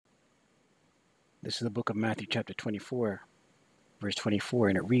This is the book of Matthew chapter 24, verse 24,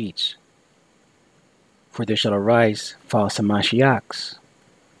 and it reads, For there shall arise false Mashiachs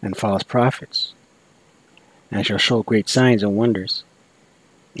and false prophets, and shall show great signs and wonders,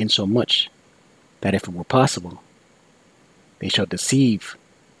 insomuch that if it were possible, they shall deceive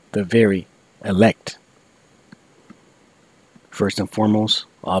the very elect. First and foremost,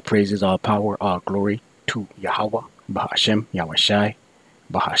 all praises, all power, all glory to Yahweh, Bahashem, Yahweh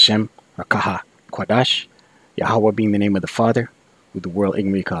Bahashem, Rakaha, Quadash, Yahweh being the name of the Father, who the world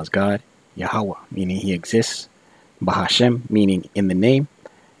ignorantly calls God, Yahweh meaning he exists, Bahashem meaning in the name,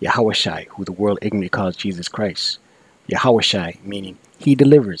 Yahweh Shai, who the world ignorantly calls Jesus Christ, Yahweh Shai meaning he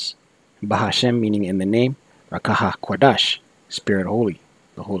delivers, Bahashem meaning in the name, Rakaha Quadash, Spirit Holy,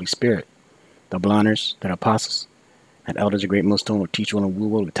 the Holy Spirit, the blonders, the apostles, and elders of great millstone will teach one and woo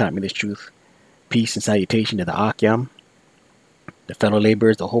will taught me this truth. Peace and salutation to the Akyam, the fellow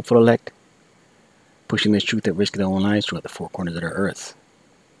laborers, the hopeful elect, pushing this truth at risk of their own lives throughout the four corners of the earth.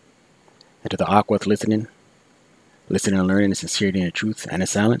 And to the Aquath listening and learning the sincerity and the truth and the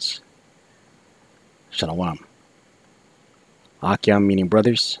silence, Shalom. Akyam meaning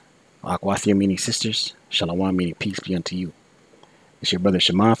brothers, Akwathia meaning sisters, Shalom meaning peace be unto you. It's your brother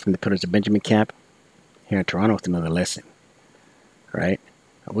Shema from the Pillars of Benjamin camp here in Toronto with another lesson. Right?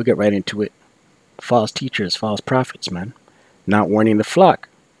 We'll get right into it. False teachers, false prophets, man. Not warning the flock.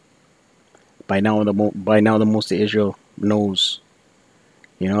 By now the most of Israel knows,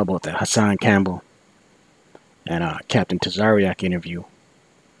 about the Hassan Campbell and Captain Tazariak interview,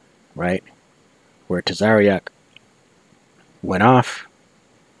 right? Where Tazariak went off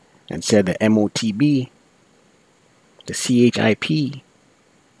and said the MOTB, the CHIP,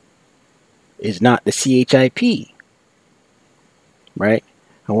 is not the CHIP, right?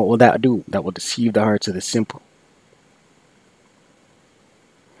 And what will that do? That will deceive the hearts of the simple.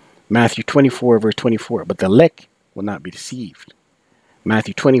 Matthew 24, verse 24, but the elect will not be deceived.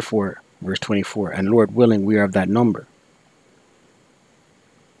 Matthew 24, verse 24, and Lord willing, we are of that number.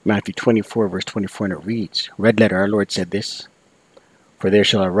 Matthew 24, verse 24, and it reads, red letter, our Lord said this, for there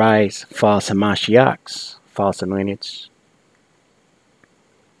shall arise false Hamashiachs, false anointeds,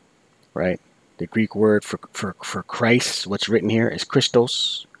 right? The Greek word for Christ, what's written here is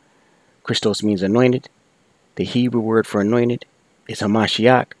Christos. Christos means anointed. The Hebrew word for anointed is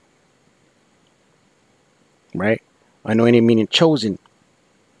Hamashiach, right? Anointed meaning chosen.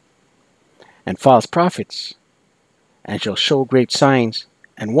 And false prophets, and shall show great signs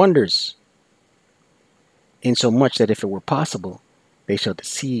and wonders, insomuch that if it were possible, they shall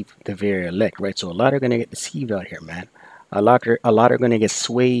deceive the very elect, right? So a lot are going to get deceived out here, man. A lot are going to get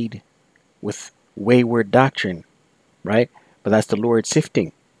swayed with wayward doctrine, right? But that's the Lord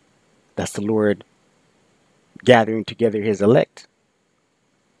sifting. That's the Lord gathering together his elect.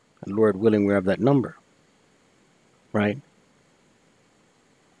 And Lord willing, we're of that number, right?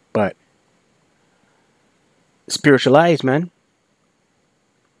 But spiritual eyes, man.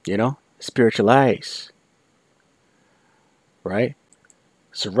 Spiritual eyes, right?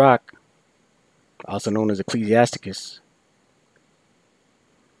 Sirach, also known as Ecclesiasticus,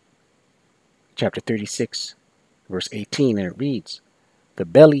 chapter 36, verse 18, and it reads, the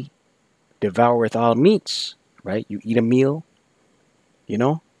belly devoureth all meats, right? You eat a meal,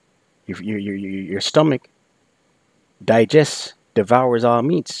 your stomach digests, devours all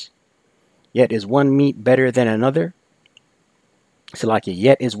meats. Yet is one meat better than another?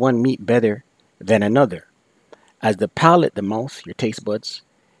 Yet is one meat better than another. As the palate, the mouth, your taste buds,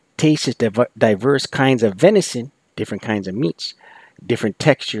 tastes diverse kinds of venison, different kinds of meats, different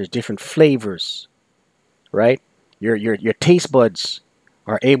textures, different flavors, right? Your taste buds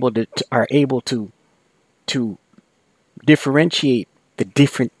are able to differentiate the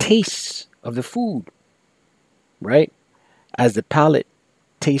different tastes of the food, right? As the palate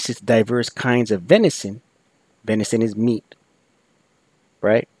tastes diverse kinds of venison is meat,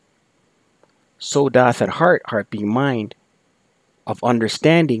 right? So doth at heart being mind of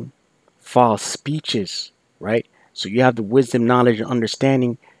understanding, false speeches, right? So you have the wisdom, knowledge, and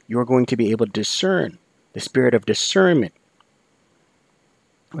understanding. You're going to be able to discern, the spirit of discernment.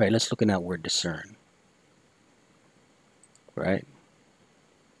 All right, let's look at that word discern, right?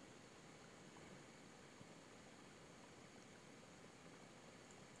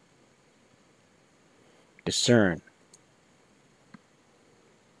 Discern.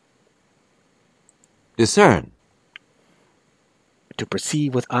 Discern. To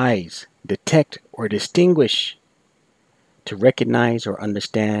perceive with eyes, detect or distinguish, to recognize or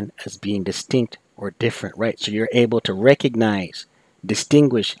understand as being distinct or different, right? So you're able to recognize,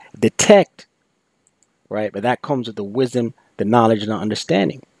 distinguish, detect, right? But that comes with the wisdom, the knowledge, and the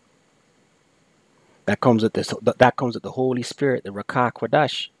understanding. That comes with this. That comes with the Holy Spirit, the Rakah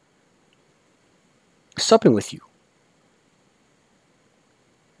Kwadash, supping with you,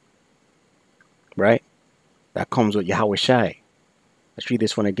 right? That comes with Yahweh Shai. Let's read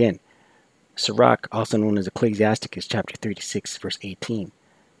this one again. Sirach, also known as Ecclesiasticus, chapter 36, verse 18.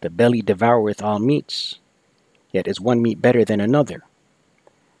 The belly devoureth all meats, yet is one meat better than another.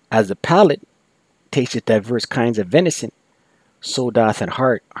 As the palate tasteth diverse kinds of venison, so doth an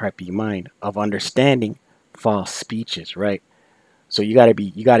heart be mine, of understanding false speeches, right? So you gotta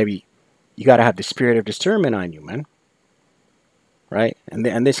have the spirit of discernment on you, man, right?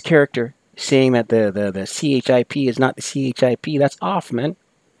 And this character saying that the CHIP is not the CHIP, that's off, man.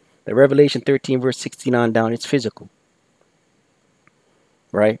 The Revelation 13 verse 16 on down, it's physical,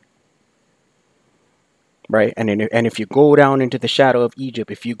 right? Right? And if you go down into the shadow of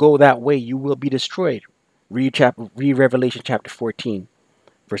Egypt, if you go that way, you will be destroyed. Read Revelation chapter 14,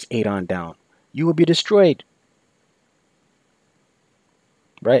 verse 8 on down. You will be destroyed.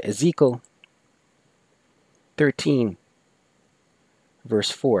 Right? Ezekiel 13,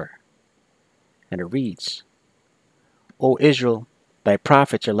 verse 4. And it reads, O Israel, thy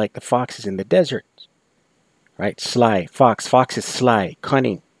prophets are like the foxes in the desert. Right? Sly, fox is sly,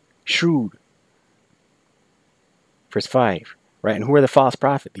 cunning, shrewd. Verse 5. Right? And who are the false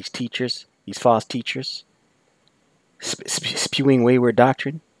prophets? These teachers, these false teachers, spewing wayward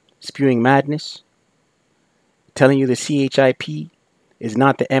doctrine, spewing madness, telling you the CHIP is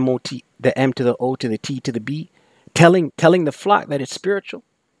not the MOT, the M to the O to the T to the B, telling the flock that it's spiritual.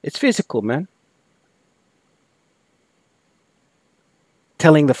 It's physical, man.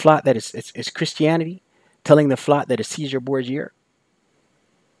 Telling the flock that it's Christianity, telling the flock that it's Caesar Borgia,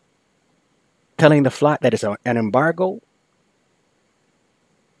 telling the flock that it's an embargo.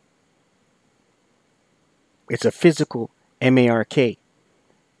 It's a physical MARK,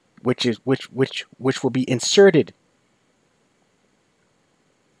 which will be inserted.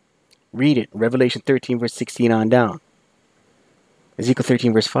 Read it, Revelation 13 verse 16 on down. Ezekiel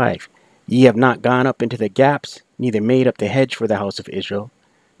 13 verse 5. Ye have not gone up into the gaps, neither made up the hedge for the house of Israel,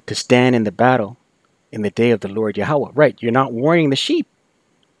 to stand in the battle in the day of the Lord Yahweh. Right, you're not warning the sheep.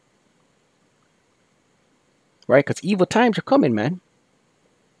 Right, because evil times are coming, man.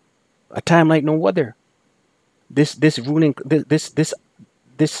 A time like no other. This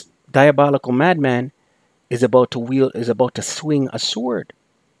diabolical madman is about to swing a sword.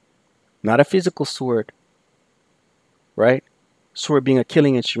 Not a physical sword. Right? Sword being a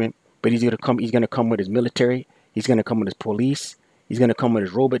killing instrument, but he's gonna come with his military, he's gonna come with his police, he's gonna come with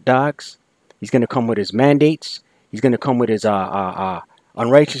his robot dogs, he's gonna come with his mandates, he's gonna come with his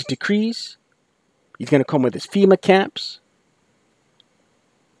unrighteous decrees, he's gonna come with his FEMA camps,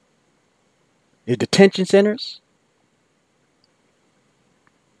 his detention centers.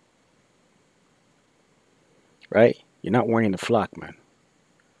 Right? You're not warning the flock, man.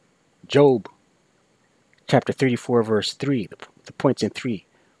 Job chapter 34 verse 3, the point's in 3.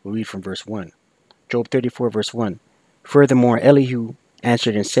 We'll read from verse 1. Job 34 verse 1. Furthermore, Elihu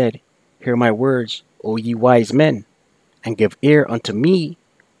answered and said, Hear my words, O ye wise men, and give ear unto me,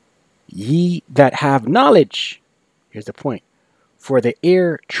 ye that have knowledge. Here's the point. For the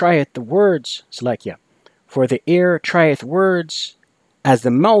ear trieth the words, Salakia. For the ear trieth words, as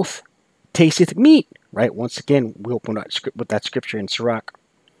the mouth tasteth meat. Right? Once again, we open with that scripture in Sirach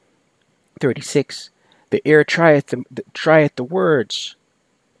 36. The ear trieth the words.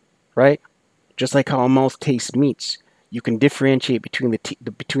 Right? Just like how a mouth tastes meats. You can differentiate between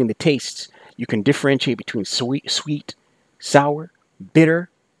the tastes. You can differentiate between sweet, sour, bitter,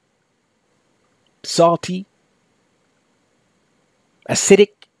 salty,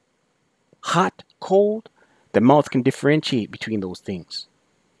 acidic, hot, cold. The mouth can differentiate between those things.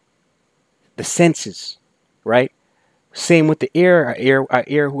 The senses, right? Same with the ear. Our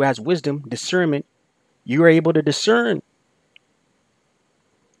ear who has wisdom, discernment, you are able to discern,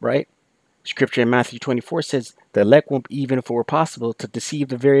 right? Scripture in Matthew 24 says the elect won't, even if it were possible, to deceive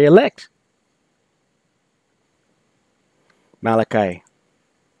the very elect. Malachi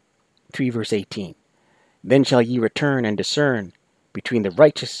 3 verse 18. Then shall ye return and discern between the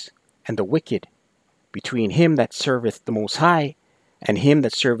righteous and the wicked, between him that serveth the Most High and him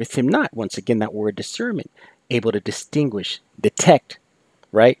that serveth him not. Once again, that word discernment, able to distinguish, detect,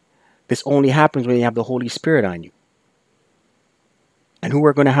 right? This only happens when you have the Holy Spirit on you. And who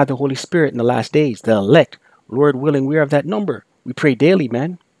are going to have the Holy Spirit in the last days? The elect. Lord willing, we are of that number. We pray daily,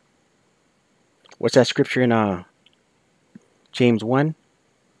 man. What's that scripture in James 1?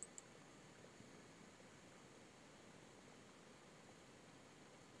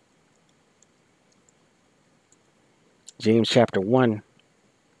 James chapter 1.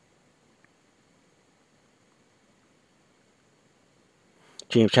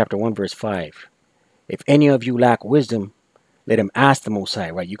 James chapter 1 verse 5. If any of you lack wisdom, let him ask the Most High,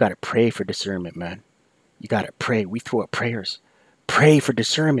 right? You got to pray for discernment, man. You got to pray. We throw up prayers. Pray for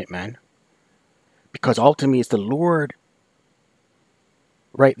discernment, man. Because ultimately it's the Lord,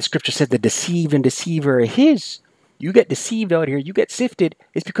 right? The scripture says the deceived and deceiver are his. You get deceived out here. You get sifted.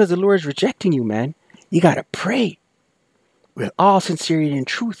 It's because the Lord is rejecting you, man. You got to pray with all sincerity and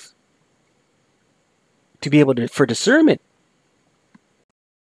truth to be able to, for discernment.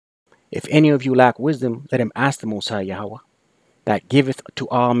 If any of you lack wisdom, let him ask the Most High Yahweh, that giveth to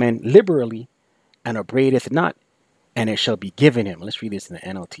all men liberally and upbraideth not, and it shall be given him. Let's read this in the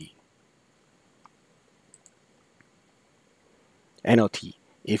NLT. NLT.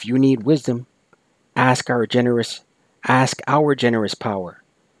 If you need wisdom, ask our generous power,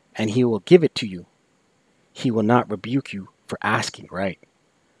 and he will give it to you. He will not rebuke you for asking, right?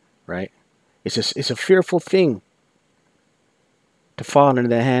 Right? It's a fearful thing to fall into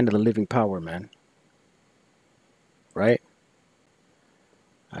the hand of the living power, man. Right?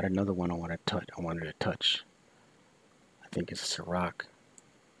 I had another one I wanted to touch. I think it's Sirach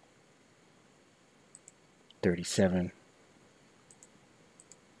 37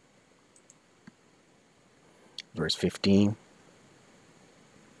 verse 15.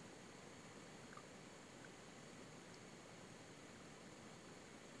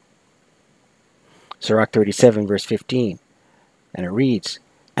 Sirach 37 verse 15. And it reads,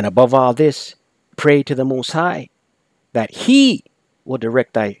 and above all this, pray to the Most High, that he will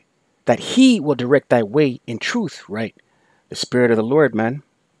direct thy way in truth, right? The Spirit of the Lord, man.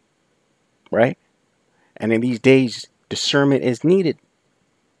 Right? And in these days, discernment is needed.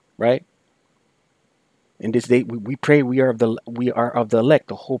 Right? In this day, we pray we are of the elect,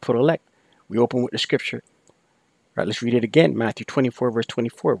 the hopeful elect. We open with the scripture. Right, let's read it again. Matthew 24, verse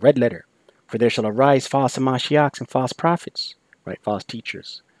 24, red letter. For there shall arise false Mashiachs and false prophets, right? False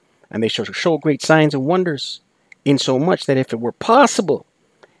teachers. And they shall show great signs and wonders, insomuch that if it were possible,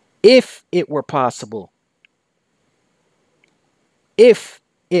 they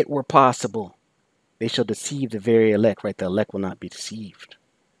shall deceive the very elect, right? The elect will not be deceived,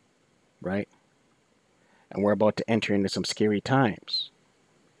 right? And we're about to enter into some scary times,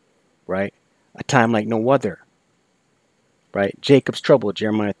 right? A time like no other, right? Jacob's trouble,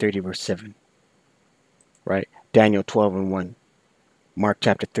 Jeremiah 30, verse 7, right? Daniel 12 and 1, Mark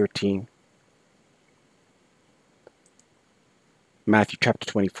chapter 13, Matthew chapter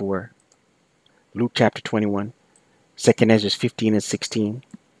 24, Luke chapter 21, 2nd Ezra 15 and 16,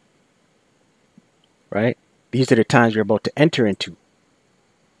 right? These are the times you're about to enter into,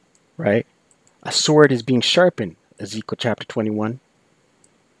 right? A sword is being sharpened, Ezekiel chapter 21,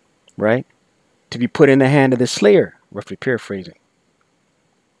 right? To be put in the hand of the slayer, roughly paraphrasing,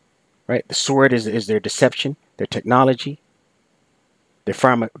 right? The sword is their deception, their technology, their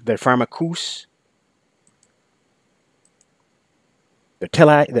pharmacous,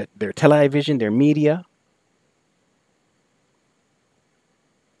 their television, their media,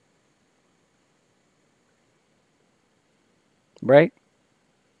 right?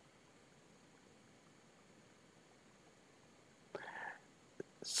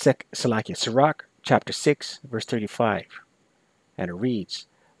 Sirach chapter 6, verse 35. And it reads,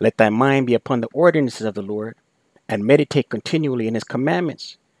 let thy mind be upon the ordinances of the Lord, and meditate continually in his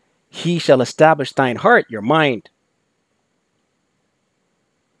commandments. He shall establish thine heart, your mind.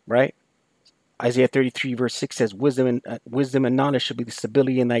 Right? Isaiah 33 verse 6 says, wisdom and knowledge shall be the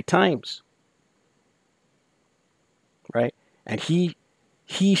stability in thy times. Right? And he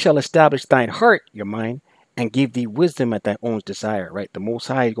shall establish thine heart, your mind, and give thee wisdom at thy own desire. Right? The Most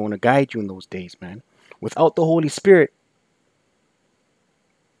High is going to guide you in those days, man. Without the Holy Spirit,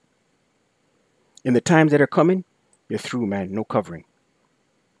 in the times that are coming, you're through, man. No covering.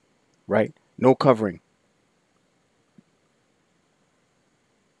 Right? No covering.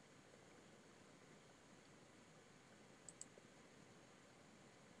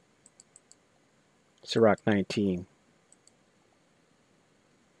 Sirach 19.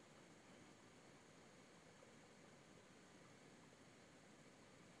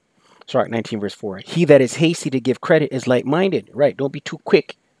 Sirach 19 verse 4. He that is hasty to give credit is light-minded. Right? Don't be too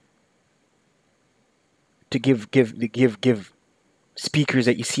quick to give speakers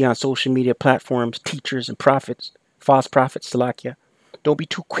that you see on social media platforms, teachers and prophets, false prophets, Salakia. Don't be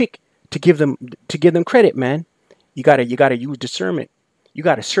too quick to give them credit, man. You gotta use discernment. You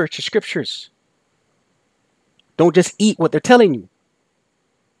gotta search the scriptures. Don't just eat what they're telling you.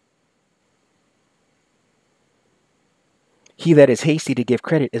 He that is hasty to give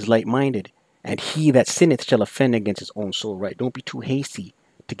credit is light-minded, and he that sinneth shall offend against his own soul. Right? Don't be too hasty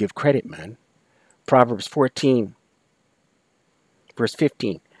to give credit, man. Proverbs 14, verse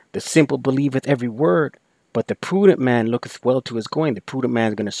 15. The simple believeth every word, but the prudent man looketh well to his going. The prudent man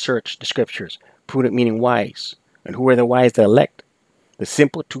is going to search the scriptures. Prudent meaning wise. And who are the wise? The elect. The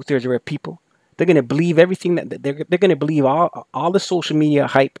simple, 2/3 of our people. They're going to believe everything that they're going to believe all the social media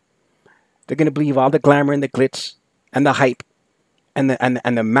hype. They're going to believe all the glamour and the glitz and the hype and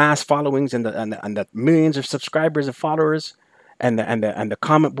the mass followings and the millions of subscribers and followers and the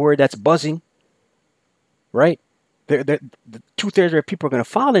comment board that's buzzing, right? The 2/3 of people are going to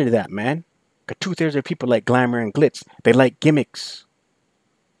fall into that, man. Because 2/3 of people like glamour and glitz. They like gimmicks.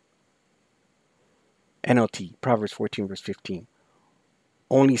 NLT, Proverbs 14, verse 15.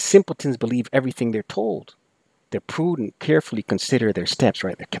 Only simpletons believe everything they're told. The prudent carefully consider their steps,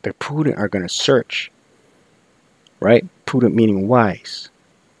 right? The prudent are going to search, right? Prudent meaning wise,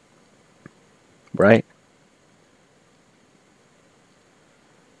 right?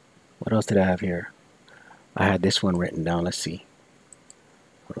 What else did I have here? I had this one written down. Let's see.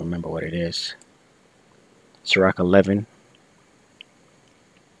 I don't remember what it is. Sirach 11.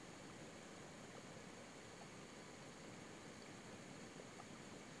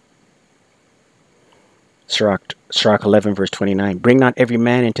 Sirach 11, verse 29. Bring not every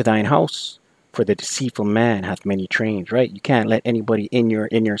man into thine house, for the deceitful man hath many trains, right? You can't let anybody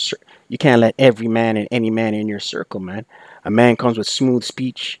you can't let every man and any man in your circle, man. A man comes with smooth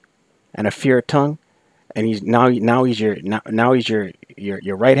speech and a fair tongue, and he's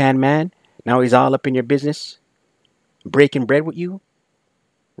your right hand man. Now he's all up in your business, breaking bread with you,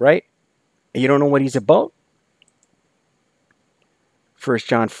 right? And you don't know what he's about. 1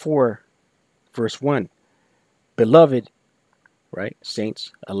 John 4, verse 1. Beloved, right?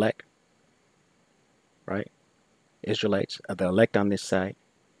 Saints, elect, right? Israelites are the elect on this side.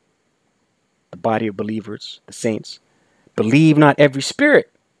 The body of believers, the saints. Believe not every spirit,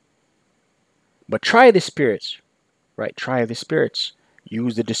 but try the spirits, right? Try the spirits.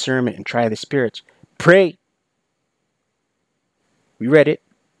 Use the discernment and try the spirits. Pray. We read it,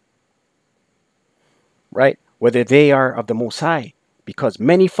 right? Whether they are of the Most High, because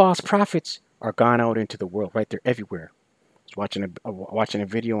many false prophets are gone out into the world, right? They're everywhere. I was watching a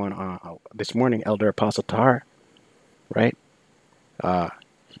video on this morning, Elder Apostle Tahar, right? I'm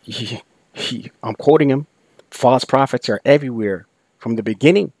quoting him. False prophets are everywhere from the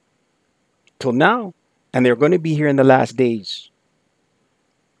beginning till now, and they're going to be here in the last days,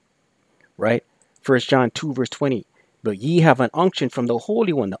 right? 1 John 2, verse 20. But ye have an unction from the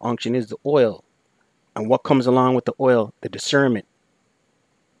Holy One. The unction is the oil. And what comes along with the oil? The discernment,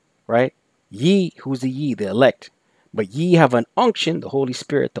 right? Ye, who's the ye? The elect. But ye have an unction, the Holy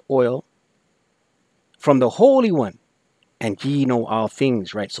Spirit, the oil, from the Holy One. And ye know all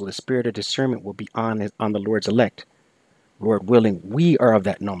things, right? So the spirit of discernment will be on the Lord's elect. Lord willing, we are of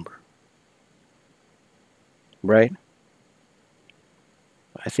that number, right?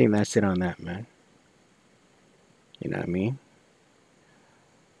 I think that's it on that, man. You know what I mean?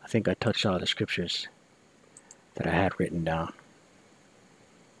 I think I touched all the scriptures that I had written down.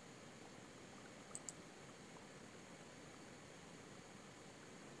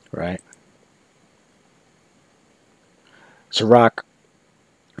 Right? Sirach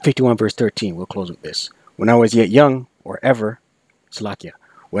 51 verse 13. We'll close with this. When I was yet young, or ever, Salakia.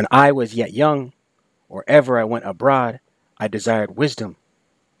 When I was yet young, or ever I went abroad, I desired wisdom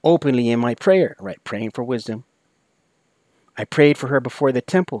openly in my prayer. Right? Praying for wisdom. I prayed for her before the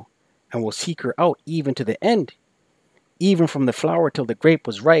temple, and will seek her out even to the end. Even from the flower till the grape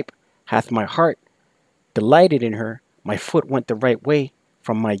was ripe, hath my heart delighted in her. My foot went the right way.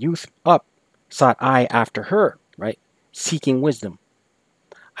 From my youth up, sought I after her, right? Seeking wisdom.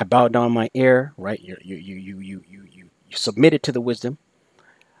 I bowed down my ear, right? You submitted to the wisdom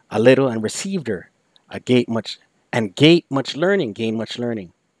a little and received her. I gate much learning, gained much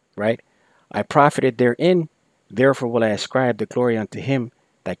learning, right? I profited therein, therefore will I ascribe the glory unto him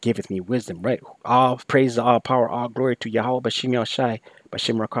that giveth me wisdom, right? All praise, all power, all glory to Yahweh Bashim Yahshai,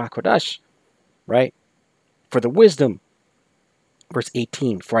 Bashim Rakah Kodash, right? For the wisdom, verse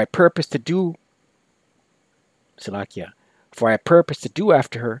 18, for I purpose to do, Salakia, for I purpose to do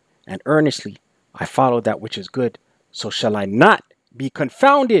after her, and earnestly I follow that which is good, so shall I not be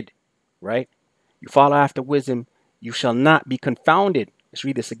confounded, right? You follow after wisdom, you shall not be confounded. Let's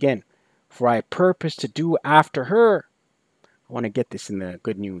read this again. For I purpose to do after her. I want to get this in the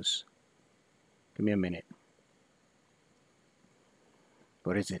good news. Give me a minute.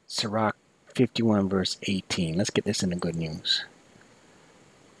 What is it? Sirach 51 verse 18. Let's get this in the good news.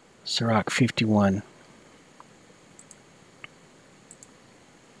 Sirach 51.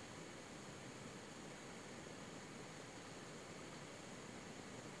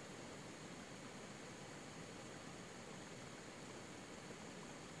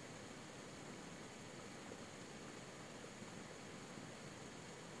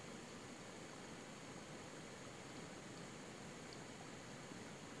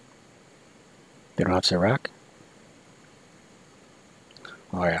 You don't have Sirach?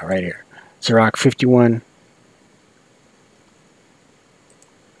 Oh yeah, right here. Sirach 51,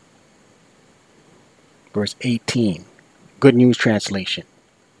 verse 18. Good News Translation.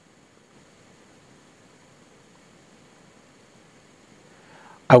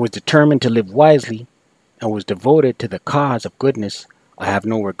 I was determined to live wisely and was devoted to the cause of goodness. I have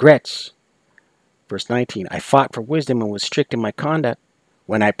no regrets. Verse 19. I fought for wisdom and was strict in my conduct.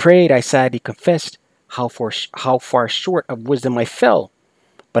 When I prayed, I sadly confessed how far short of wisdom I fell.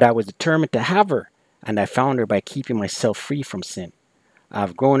 But I was determined to have her, and I found her by keeping myself free from sin. I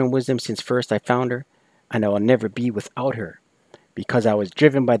have grown in wisdom since first I found her, and I will never be without her. Because I was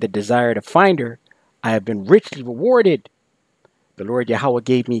driven by the desire to find her, I have been richly rewarded. The Lord Yahweh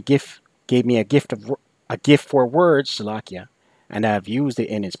gave me a gift for words, Salakia, and I have used it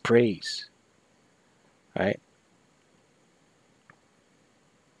in His praise. Right?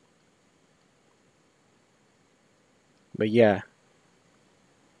 But yeah,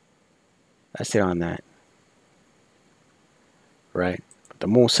 that's it on that. Right? But the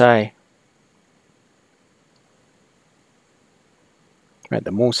Most High, right?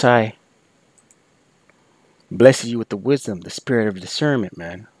 The Most High blesses you with the wisdom, the spirit of discernment,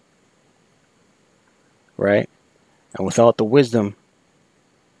 man. Right? And without the wisdom,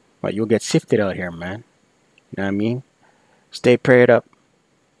 right, you'll get sifted out here, man. You know what I mean? Stay prayed up,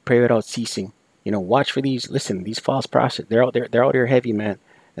 pray without ceasing. You know, watch for these. Listen, these false prophets, they're out there. They're out here heavy, man,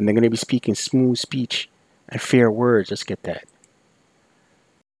 and they're gonna be speaking smooth speech and fair words. Let's get that.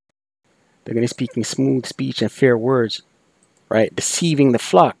 They're gonna be speaking smooth speech and fair words, right? Deceiving the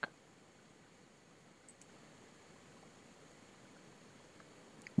flock.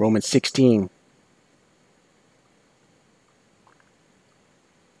 Romans 16.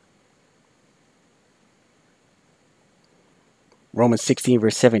 Romans 16,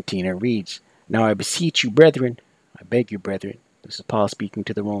 verse 17. It reads, "Now I beseech you, brethren, I beg you, brethren." This is Paul speaking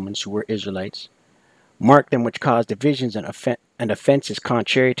to the Romans who were Israelites. "Mark them which cause divisions and offenses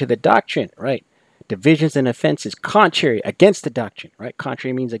contrary to the doctrine," right? Divisions and offenses contrary, against the doctrine, right?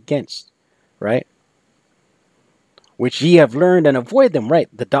 Contrary means against, right? "Which ye have learned, and avoid them," right?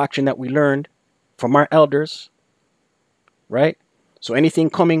 The doctrine that we learned from our elders, right? So anything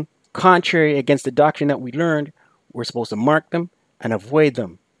coming contrary against the doctrine that we learned, we're supposed to mark them and avoid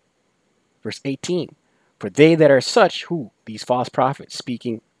them. Verse 18. "For they that are such," who? These false prophets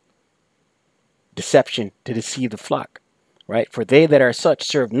speaking deception to deceive the flock, right? "For they that are such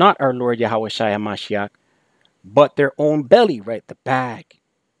serve not our Lord Yahweh Shai HaMashiach, but their own belly," right? The bag.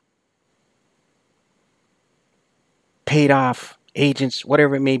 Paid off agents,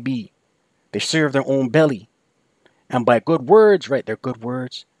 whatever it may be. They serve their own belly. "And by good words," right? Their good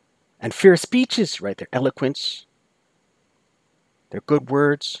words. "And fair speeches," right? Their eloquence. Their good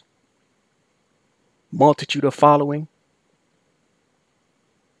words. Multitude of following.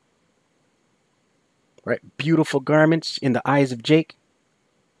 Right? Beautiful garments in the eyes of Jake.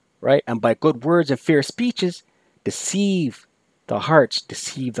 Right? "And by good words and fair speeches, deceive the hearts,"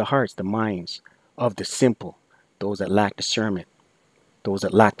 the minds of the simple, those that lack discernment, those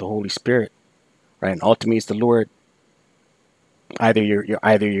that lack the Holy Spirit. Right? And ultimately it's the Lord. Either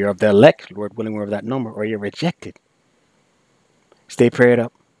you're of the elect, Lord willing, we're of that number, or you're rejected. Stay prayed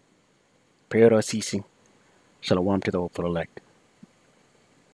up. Pray without ceasing. Shalom to the hopeful elect.